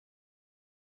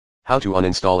How to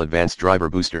uninstall Advanced Driver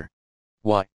Booster.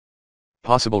 Why?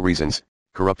 Possible reasons: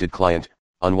 corrupted client,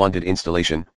 unwanted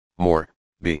installation, more.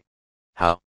 B.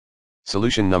 How?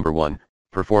 Solution number 1,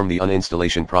 perform the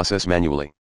uninstallation process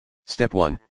manually. Step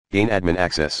 1, gain admin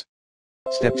access.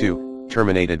 Step 2,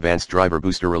 terminate Advanced Driver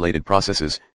Booster related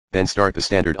processes, then start the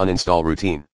standard uninstall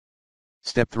routine.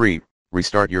 Step 3,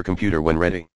 restart your computer when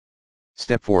ready.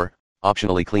 Step 4,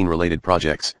 optionally clean related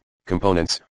projects,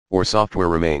 components, or software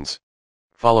remains.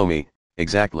 Follow me,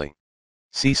 exactly.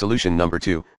 See solution number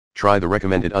 2, try the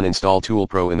recommended Uninstall Tool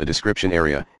Pro in the description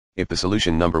area, if the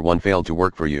solution number 1 failed to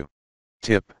work for you.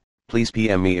 Tip: please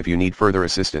PM me if you need further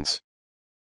assistance.